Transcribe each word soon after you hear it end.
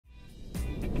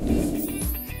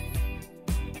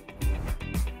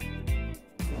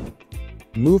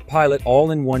MovPilot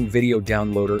all-in-one video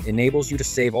downloader enables you to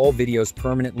save all videos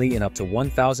permanently in up to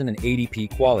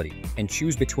 1080p quality and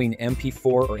choose between MP4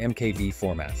 or MKV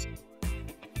formats.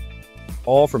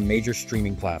 All from major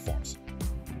streaming platforms.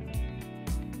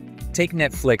 Take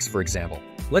Netflix, for example.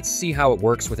 Let's see how it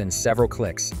works within several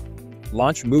clicks.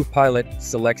 Launch MovPilot,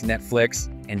 select Netflix,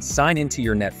 and sign into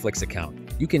your Netflix account.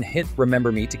 You can hit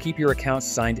Remember Me to keep your account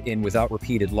signed in without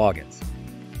repeated logins.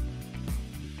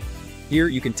 Here,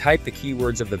 you can type the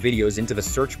keywords of the videos into the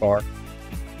search bar,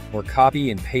 or copy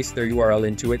and paste their URL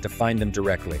into it to find them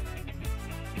directly.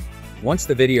 Once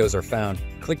the videos are found,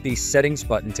 click the Settings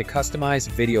button to customize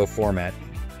video format,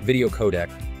 video codec,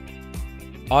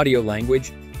 audio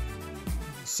language,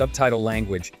 subtitle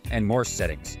language, and more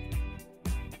settings.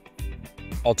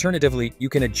 Alternatively, you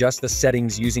can adjust the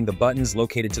settings using the buttons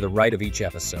located to the right of each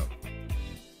episode.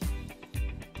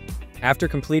 After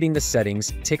completing the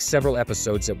settings, tick several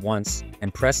episodes at once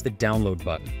and press the download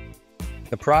button.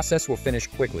 The process will finish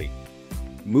quickly.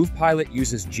 MovPilot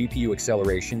uses GPU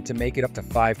acceleration to make it up to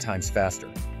 5 times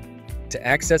faster. To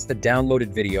access the downloaded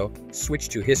video, switch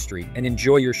to History and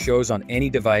enjoy your shows on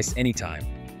any device anytime.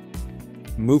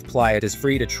 MovPilot is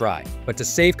free to try, but to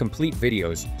save complete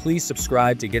videos, please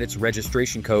subscribe to get its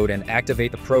registration code and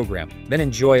activate the program, then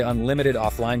enjoy unlimited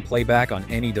offline playback on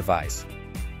any device.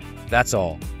 That's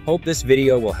all. Hope this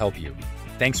video will help you.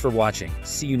 Thanks for watching.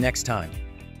 See you next time.